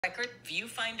Record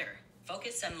viewfinder.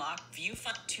 Focus unlock.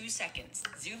 2 seconds.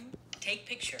 Zoom. Take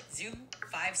picture. Zoom.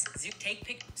 5. Zoom. Take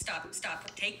pic. Stop.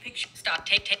 Take picture. Stop.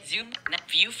 Take. Zoom.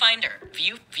 Viewfinder.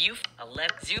 View. 11.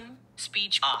 Zoom.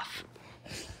 Speech off.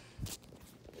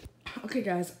 Okay,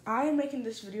 guys, I'm making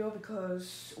this video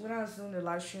because when I was doing the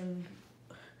live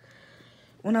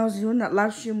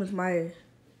stream, with my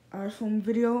iPhone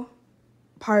video,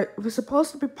 it was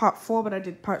supposed to be part 4, but I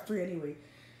did part 3 anyway.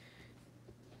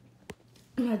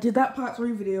 When I did that part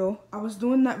 3 video, I was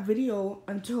doing that video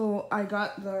until I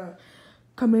got the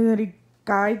community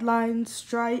guideline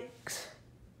strikes.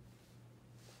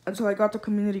 Until I got the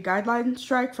community guideline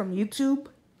strike from YouTube,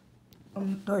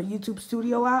 on the YouTube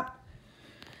Studio app.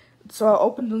 So I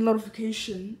opened the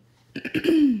notification,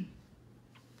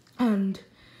 and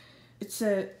it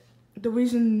said the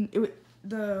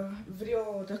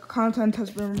content has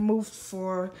been removed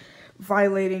for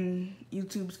violating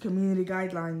YouTube's community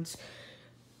guidelines,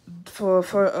 for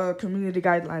a community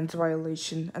guidelines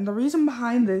violation. And the reason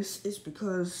behind this is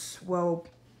because, well,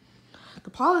 the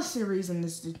policy reason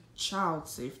is the child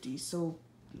safety. So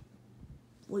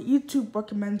what YouTube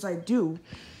recommends I do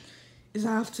is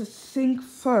I have to think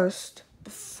first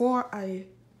before I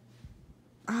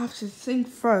even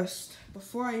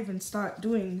start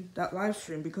doing that live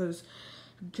stream, because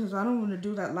I don't want to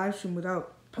do that live stream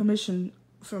without permission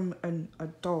from an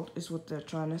adult, is what they're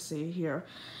trying to say here.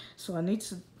 So I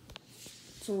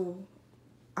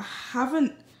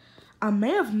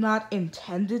may have not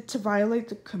intended to violate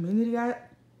the community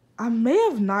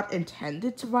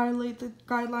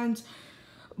guidelines,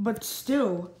 but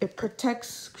still, it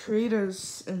protects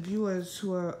creators and viewers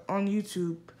who are on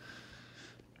YouTube.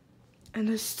 And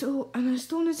I still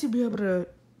need to be able to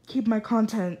keep my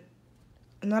content,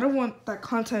 and I don't want that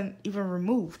content even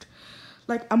removed.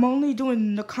 Like, I'm only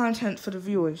doing the content for the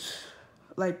viewers.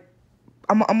 Like,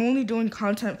 I'm only doing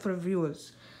content for the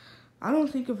viewers. I don't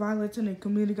think it violates any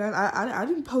community guide. I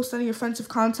didn't post any offensive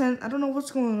content. I don't know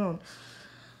what's going on.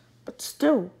 But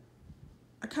still,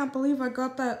 I can't believe I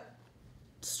got that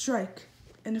strike.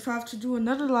 And if I have to do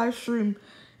another live stream,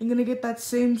 I'm gonna get that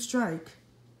same strike.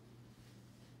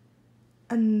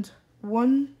 And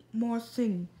one more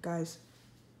thing, guys.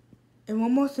 And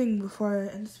one more thing before I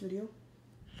end this video.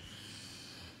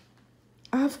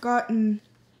 I've gotten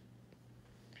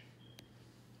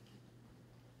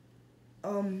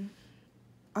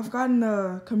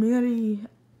a community.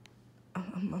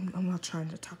 I'm not trying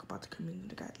to talk about the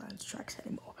community guidelines tracks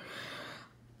anymore.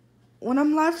 When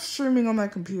I'm live streaming on my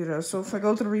computer, so if I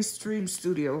go to the Livestream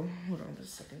studio, hold on a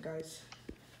second, guys.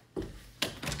 I'm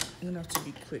gonna have to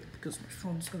be quick because my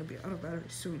phone's gonna be out of battery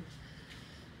soon.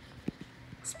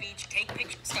 Speech. Take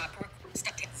picture. Stop.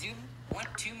 Zoom.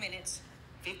 2 minutes.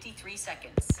 53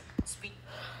 seconds. Speak.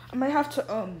 I might have to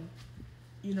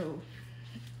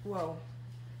well.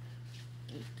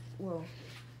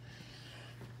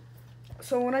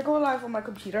 So when I go live on my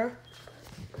computer,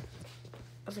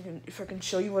 if I can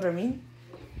show you what I mean,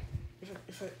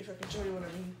 if I can show you what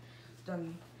I mean,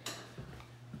 then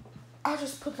I'll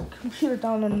just put the computer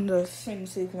down on the thing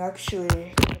so you can actually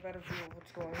get a better view of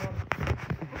what's going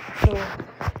on.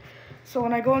 So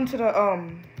when I go into the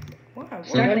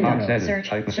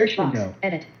Search box.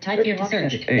 Edit. Type your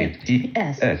search.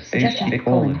 Suggestion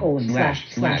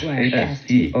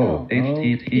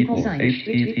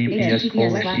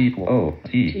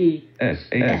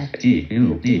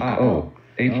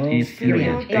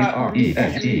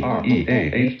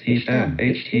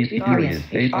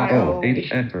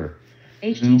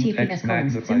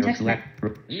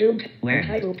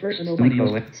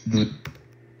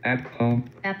App home.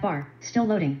 App bar. Still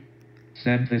loading.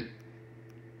 Send this.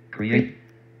 Create.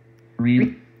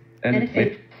 Read.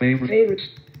 Edit. Favorites.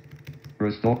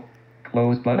 Restore.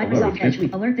 Close button. Microsoft Edge.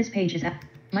 Alert. This page is at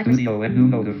Studio and new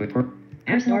notifier.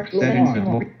 Settings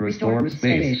and restore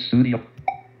space. Studio.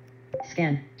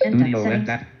 Scan. Studio Settings.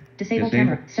 and Disable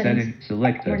camera. Settings.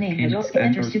 Select your name.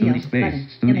 enter Studio. space.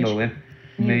 Studio and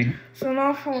main. So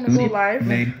now if I want to go live.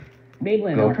 Main.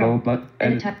 Go but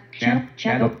edit.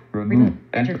 Channel. Remove.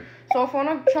 Enter. So if I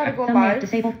want to try to go live,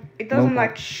 it doesn't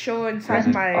like show inside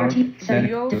my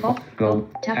studio. Go.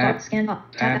 Tap. Scan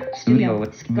up. Tap. Studio. Go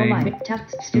live.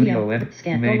 Tap. Studio.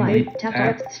 Scan. Go live.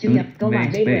 Tap. Studio. Go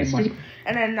live.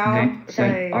 And then now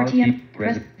say RTM.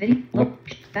 Press video. Look.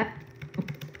 Back.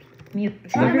 Mute.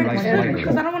 Because I don't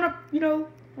want to,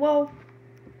 well.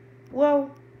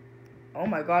 Oh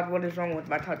my God, what is wrong with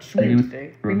my touch screen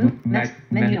today? Remove.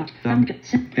 Menu. Thumb.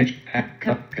 Pitch. Tap.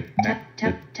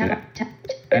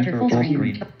 Enter full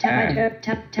screen. Tap.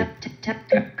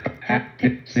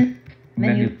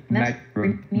 menu,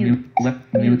 macro, mute,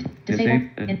 left, mute, disable,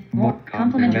 and more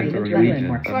complementary region.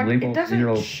 Like, it Unlabeled doesn't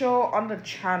 0. show on the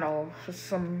channel for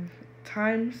some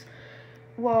times.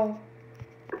 Well,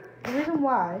 the reason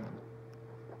why,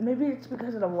 maybe it's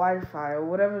because of the Wi-Fi or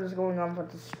whatever is going on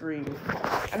with the stream.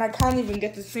 And I can't even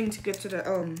get this thing to get to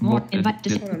the, More invite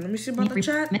hold on, let me see about the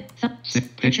chat.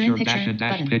 Picture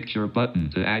dash picture button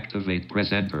to activate.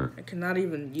 Press enter. I cannot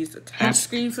even use the touch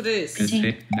screen for this.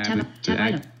 Contain tab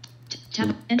item.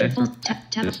 Tab enter full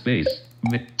tab space.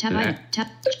 Tab item tab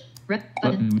rep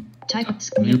button. Type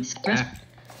mute press.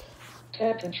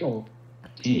 Tab control.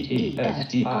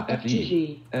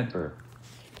 T-E-S-T-I-F-G. Enter.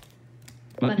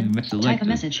 Button selected. Type a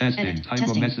message. Testing. Edit. Type a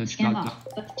Testing. message. Scan off.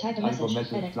 Type a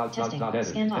message. Edit. Testing.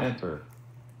 Scan off. Enter.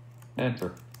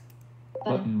 Enter.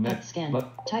 Button. Scan.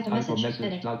 Type a message.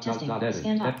 Edit. Testing.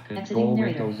 Scan off. Exiting Control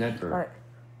narrator. Windows enter. Alright.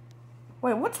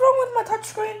 Wait, what's wrong with my touch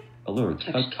screen? Alert.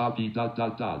 Copy.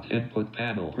 Input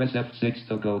panel. Press F6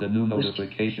 to go to new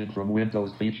notification from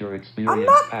Windows Feature Experience I'm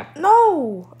not. Pack.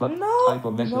 No. But No. type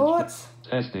a message. No, what?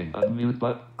 Testing. Unmute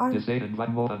but I'm- disable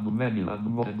one more on menu.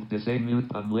 And disable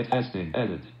mute. Unlit. Testing.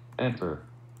 Edit. Enter.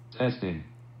 Testing.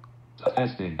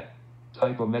 Testing.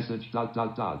 Type a message. And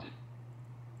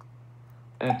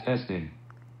testing.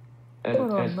 Edit.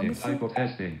 Hold on, let me Testing. see. Type of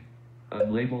testing.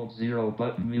 Unlabeled 0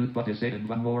 button. Mute but disable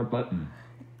one more button.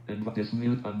 And this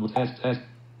mute. Unlit. Test.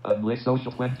 Unlit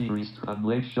social 20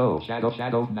 unlit show shadow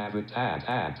navig tag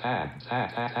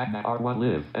R1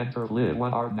 live enter live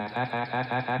 1 R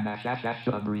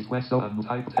request so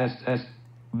type test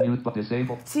mute but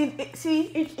disable. See,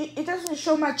 it doesn't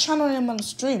show my channel name on the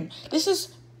stream.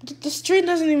 The stream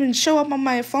doesn't even show up on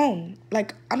my phone.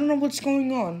 Like, I don't know what's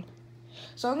going on.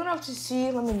 So I'm gonna have to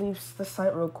see. Let me leave the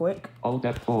site real quick. Alt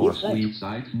F4 leave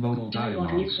site modal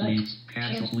dialog leaves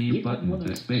cancel leave button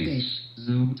to space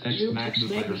zoom text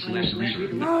magnifier slash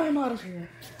reader. Now I'm out of here.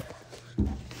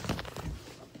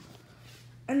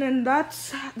 And then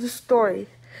that's the story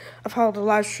of how the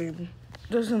live stream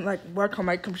doesn't like work on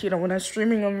my computer when I'm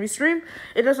streaming on Restream.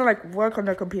 It doesn't like work on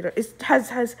the computer. It has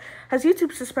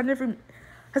YouTube suspended from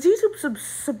has YouTube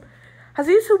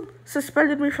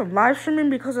suspended me from live streaming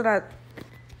because of that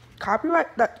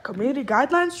copyright, that community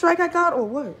guideline strike I got, or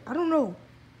what? I don't know.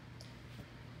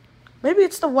 Maybe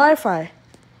it's the Wi-Fi.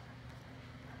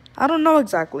 I don't know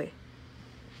exactly.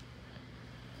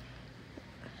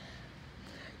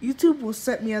 YouTube will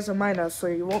set me as a minor, so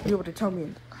you won't be able to tell me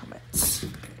in the comments.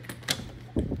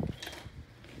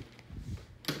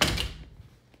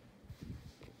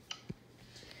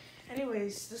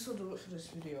 Anyways, this will do it for this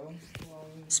video.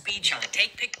 Speed challenge.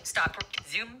 Take pic. Stop.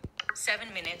 Zoom.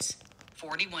 7 minutes.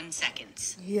 41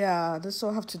 seconds. Yeah, this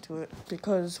will have to do it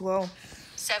because, well,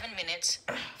 7 minutes.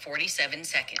 47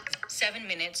 seconds. 7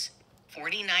 minutes.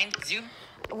 49. Zoom.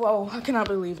 well, I cannot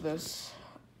believe this.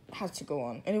 Has to go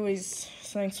on. Anyways,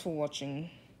 thanks for watching,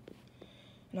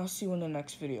 and I'll see you in the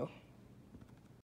next video.